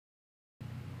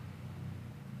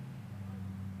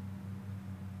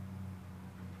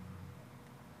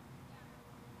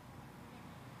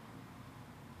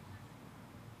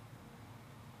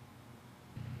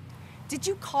Did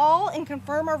you call and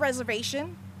confirm our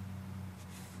reservation?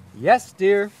 Yes,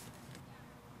 dear.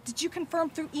 Did you confirm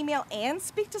through email and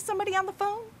speak to somebody on the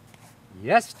phone?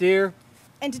 Yes, dear.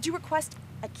 And did you request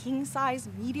a king-size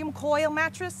medium coil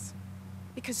mattress?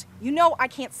 Because you know I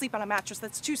can't sleep on a mattress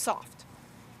that's too soft.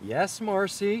 Yes,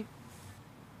 Marcy.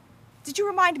 Did you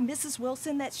remind Mrs.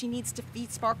 Wilson that she needs to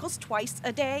feed Sparkles twice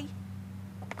a day?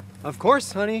 Of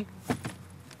course, honey.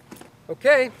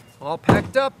 Okay, all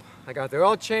packed up. I got their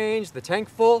oil changed, the tank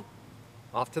full.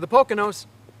 Off to the Poconos.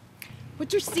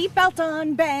 Put your seatbelt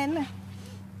on, Ben.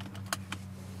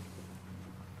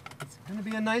 It's gonna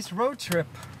be a nice road trip.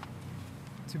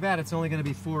 Too bad it's only gonna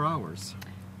be 4 hours.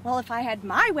 Well, if I had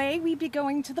my way, we'd be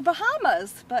going to the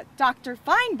Bahamas. But Dr.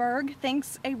 Feinberg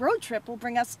thinks a road trip will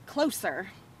bring us closer.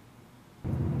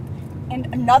 And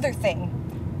another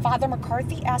thing, Father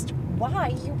McCarthy asked why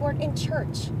you weren't in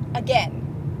church again.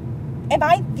 Am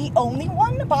I the only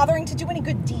one bothering to do any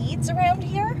good deeds around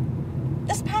here?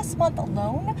 This past month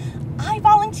alone, I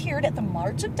volunteered at the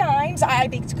March of Dimes, I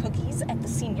baked cookies at the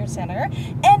Senior Center,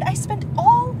 and I spent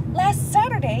all last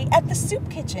Saturday at the soup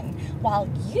kitchen while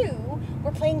you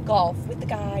were playing golf with the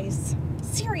guys.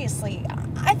 Seriously,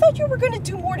 I thought you were going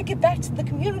to do more to give back to the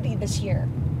community this year.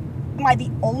 Am I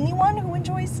the only one who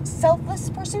enjoys selfless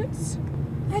pursuits?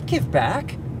 I give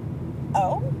back.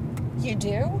 Oh, you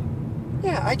do?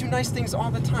 Yeah, I do nice things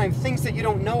all the time, things that you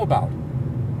don't know about.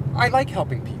 I like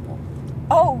helping people.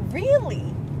 Oh,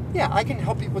 really? Yeah, I can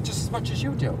help people just as much as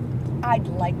you do. I'd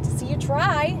like to see you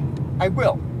try. I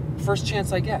will. First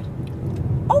chance I get.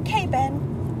 Okay, Ben.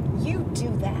 You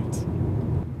do that.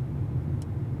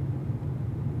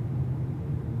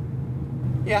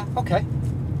 Yeah, okay.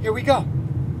 Here we go.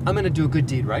 I'm gonna do a good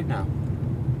deed right now.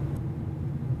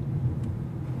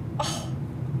 Oh,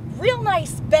 real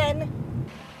nice, Ben.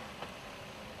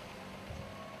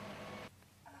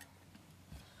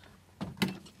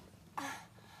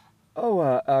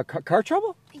 Oh, car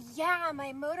trouble? Yeah,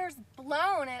 my motor's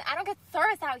blown and I don't get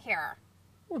service out here.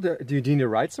 Well, do you need a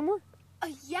ride somewhere?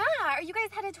 Yeah, are you guys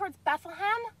headed towards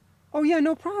Bethlehem? Oh, yeah,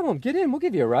 no problem. Get in. We'll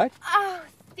give you a ride. Oh,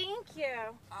 thank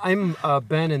you. I'm,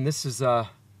 Ben, and this is,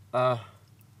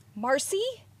 Marcy?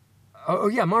 Oh,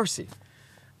 yeah, Marcy.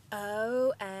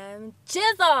 OM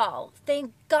Jizzle.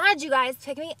 Thank God you guys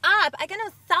picked me up. I get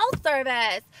no cell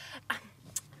service.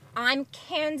 I'm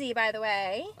Candy, by the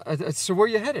way. So where are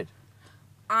you headed?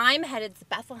 I'm headed to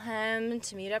Bethlehem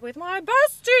to meet up with my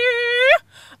bestie.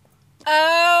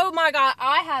 Oh my God,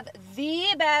 I have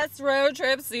the best road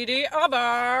trip CD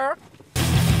ever.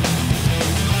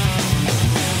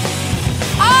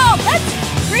 Oh,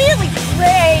 that's really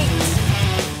great.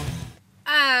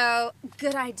 Oh,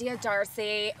 good idea,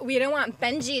 Darcy. We don't want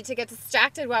Benji to get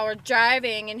distracted while we're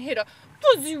driving and hit a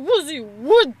fuzzy wuzzy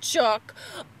woodchuck.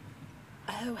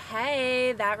 Oh,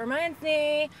 hey, that reminds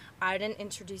me. I didn't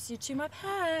introduce you to my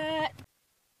pet.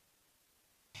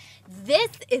 This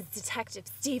is Detective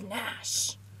Steve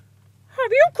Nash.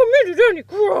 Have you committed any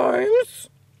crimes?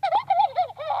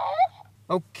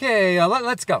 Okay,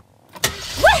 let's go.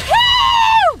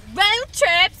 Woohoo! Road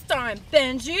trip starring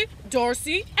Benji,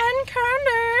 Darcy, and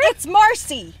Candy. It's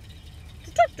Marcy.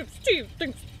 Detective Steve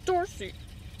thinks Darcy.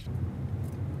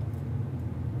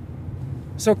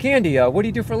 So, Candy, what do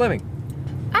you do for a living?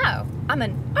 Oh, I'm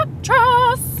an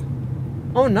actress.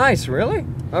 Oh, nice, really?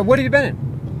 What have you been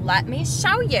in? Let me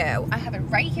show you. I have it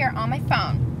right here on my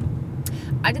phone.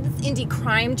 I did this indie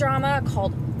crime drama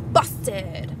called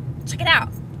Busted. Check it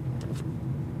out.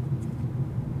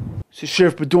 This is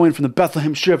Sheriff Bedoyan from the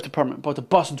Bethlehem Sheriff Department about to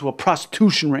bust into a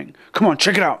prostitution ring. Come on,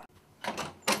 check it out.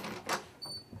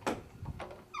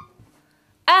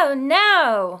 Oh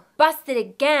no! Busted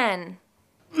again.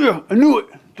 Yeah, I knew it.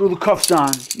 Throw the cuffs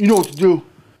on. You know what to do.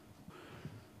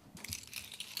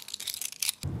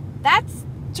 That's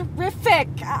terrific.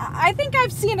 I think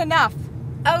I've seen enough.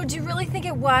 Oh, do you really think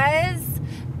it was?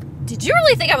 Did you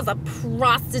really think I was a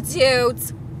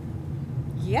prostitute?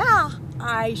 Yeah,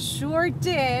 I sure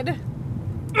did.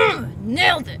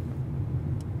 Nailed it.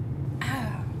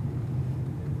 Oh.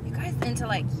 You guys into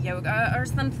like yoga or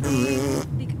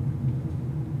something?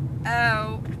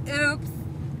 Oh, oops.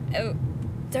 Oh,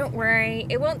 don't worry.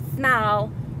 It won't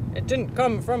smell. It didn't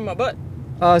come from my butt.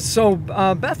 So,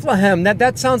 Bethlehem,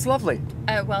 that sounds lovely.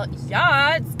 Oh, well,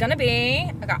 yeah, it's gonna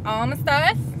be. I got all my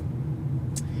stuff.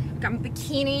 I got my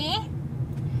bikini.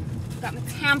 I got my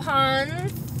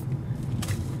tampons.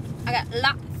 I got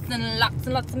lots and lots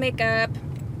and lots of makeup.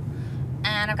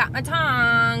 And I've got my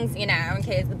tongs, you know, in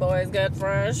case the boys get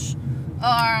fresh. Or,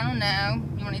 I don't know,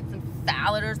 you wanna eat some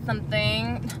salad or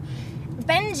something.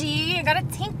 Benji, I got a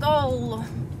tinkle.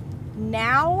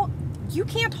 Now, you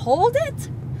can't hold it?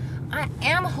 I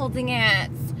am holding it.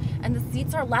 And the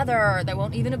seats are leather. They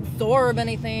won't even absorb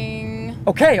anything.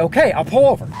 Okay, I'll pull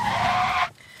over.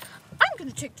 I'm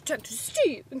gonna take Detective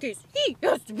Steve in case he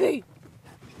has to be.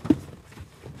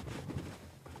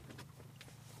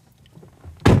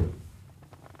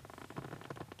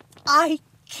 I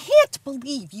can't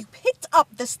believe you picked up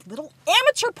this little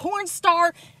amateur porn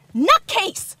star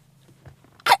nutcase.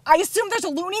 I assume there's a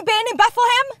loony bin in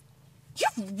Bethlehem?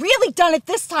 You've really done it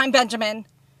this time, Benjamin.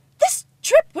 This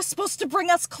trip was supposed to bring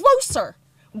us closer.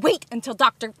 Wait until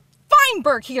Dr.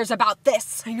 Feinberg hears about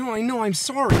this. I know, I'm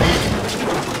sorry.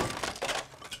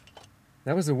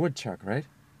 That was a woodchuck, right?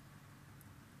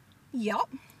 Yup.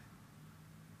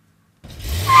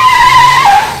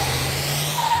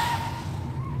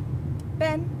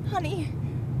 Ben, honey,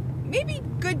 maybe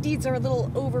good deeds are a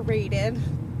little overrated.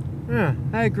 Yeah,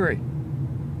 I agree.